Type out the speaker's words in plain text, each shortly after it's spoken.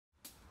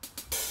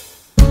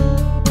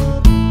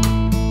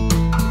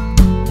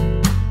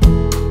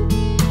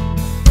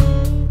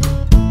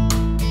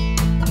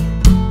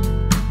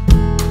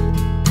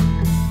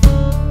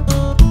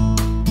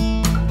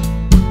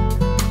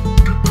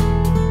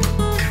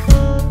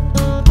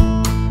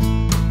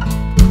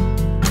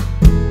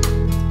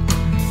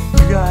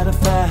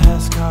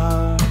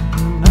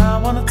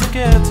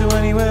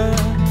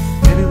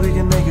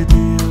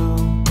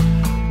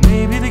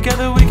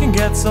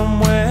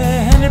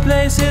somewhere, any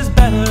place is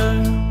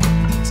better.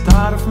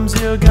 Started from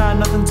zero, got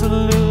nothing to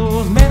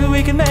lose. Maybe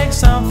we can make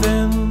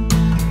something.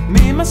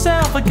 Me and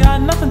myself, I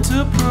got nothing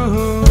to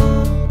prove.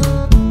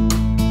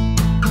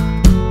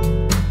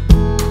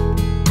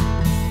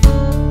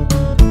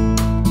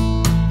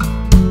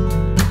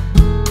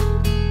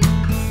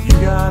 You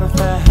got a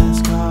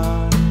fast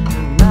car,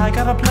 and I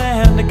got a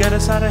plan to get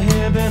us out of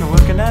here. Been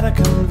working at a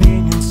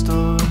convenience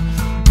store.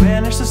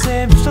 Managed to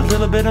save just a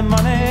little bit of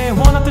money.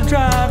 Won't have to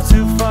drive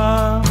too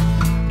far.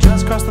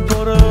 Just cross the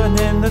border and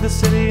into the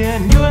city,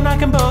 and you and I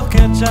can both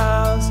get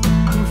jobs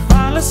and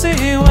finally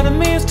see what it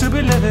means to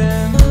be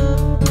living.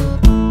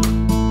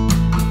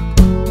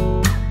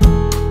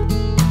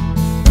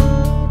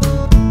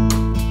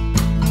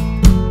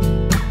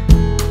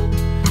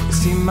 You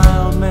see, my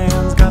old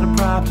man's got a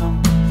problem.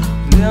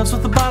 Lives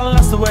with the bottle,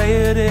 that's the way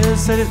it is.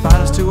 Said his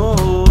body's too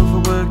old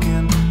for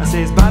working. I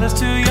say his body's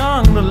too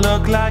young to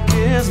look like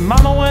his.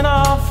 Mama went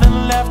off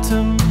and left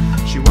him.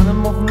 She wanted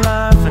more from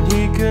life and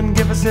he couldn't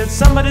give her. Said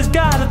somebody's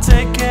gotta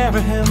take care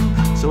of him.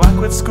 So I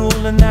quit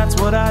school and that's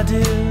what I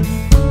did.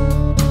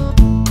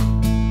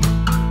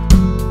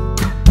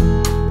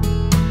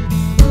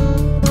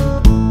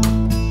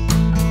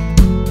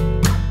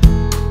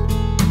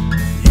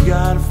 You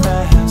got a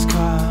fast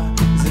car.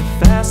 Is it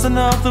fast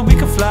enough that we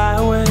can fly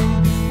away?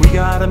 We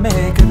gotta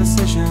make a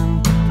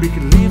decision. We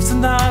could leave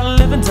tonight,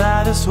 live and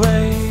die this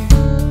way.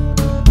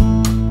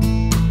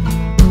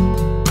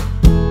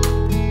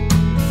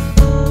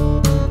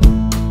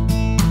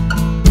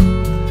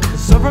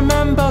 So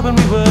remember when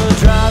we were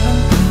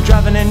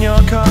driving in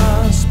your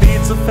car.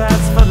 Speed so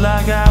fast, felt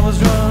like I was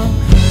drunk.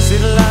 See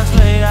the lights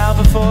laid out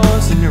before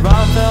us, and your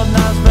arm felt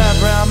nice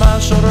wrapped around my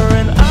shoulder.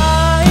 And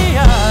I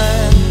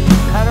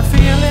had a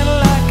feeling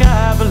like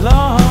I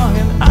belong.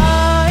 And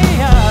I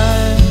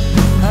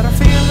had a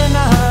feeling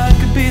I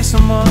could be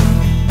someone.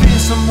 Be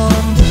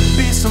someone,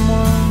 be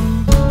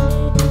someone.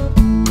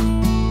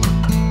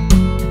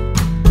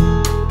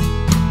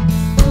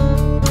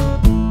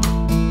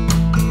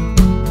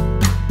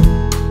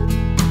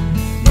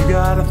 You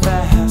got a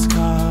fast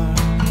car.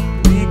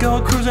 We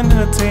go cruising,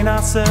 entertain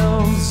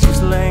ourselves.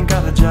 Usually ain't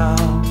got a job,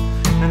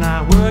 and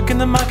I work in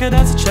the market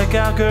as a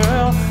checkout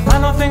girl. I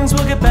know things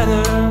will get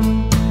better.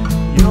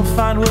 You'll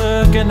find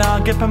work and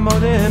I'll get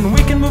promoted.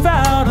 We can move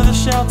out of the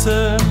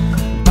shelter,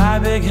 buy a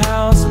big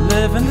house,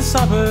 live in the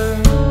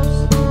suburbs.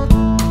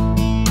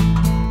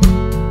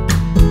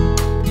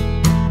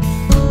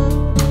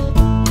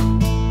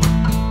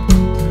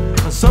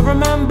 So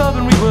remember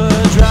when we were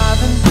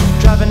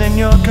driving in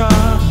your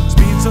car.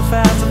 Speed so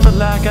fast I felt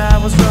like I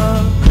was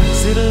drunk.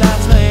 See the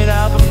lights laid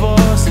out before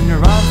us, and your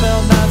arm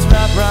felt nice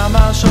wrapped around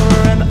my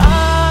shoulder. And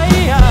I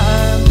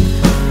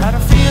had a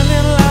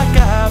feeling like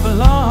I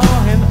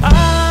belong. And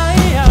I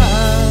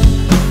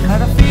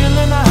had a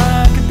feeling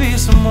I could be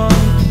someone.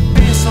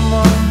 Be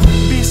someone,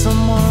 be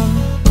someone.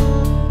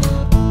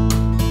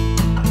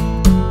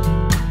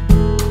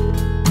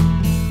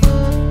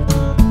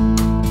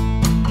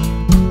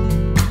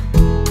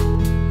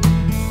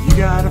 You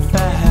got a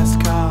fast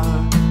car,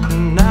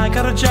 and I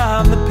got a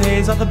job that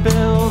pays all the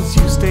bills.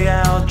 You stay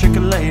out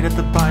drinking late at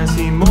the bar. You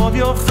see more of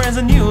your friends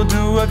than you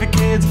do of your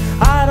kids.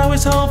 I'd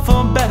always hope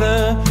for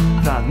better.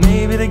 Thought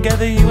maybe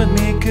together you and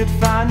me could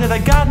find it. I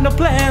got no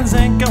plans,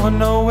 ain't going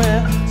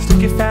nowhere.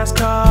 Stick your fast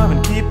car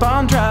and keep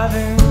on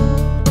driving.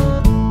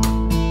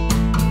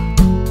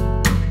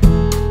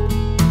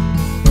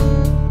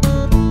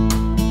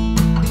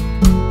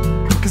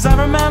 Cause I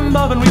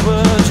remember when we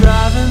were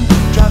driving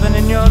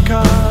in your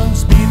car.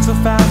 Speed so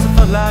fast I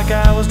felt like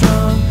I was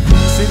drunk.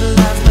 See the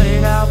lights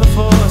laid out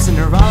before us, and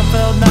your arm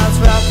felt nice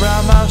wrapped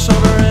around my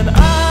shoulder. And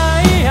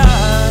I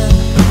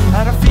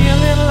had a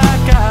feeling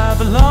like I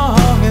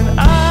belong. And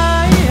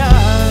I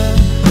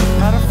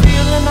had a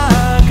feeling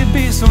I could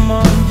be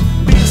someone.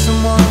 Be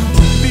someone,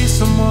 be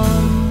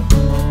someone.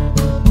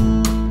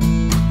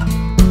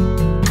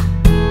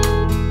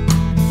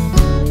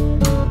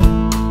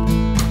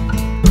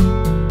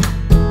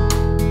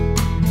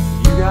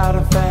 You got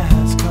a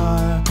fast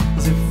car.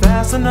 Is it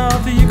fast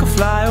enough that you can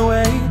fly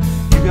away?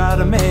 You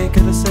gotta make a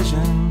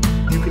decision.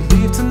 You could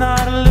leave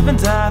tonight or live and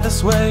die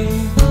this way.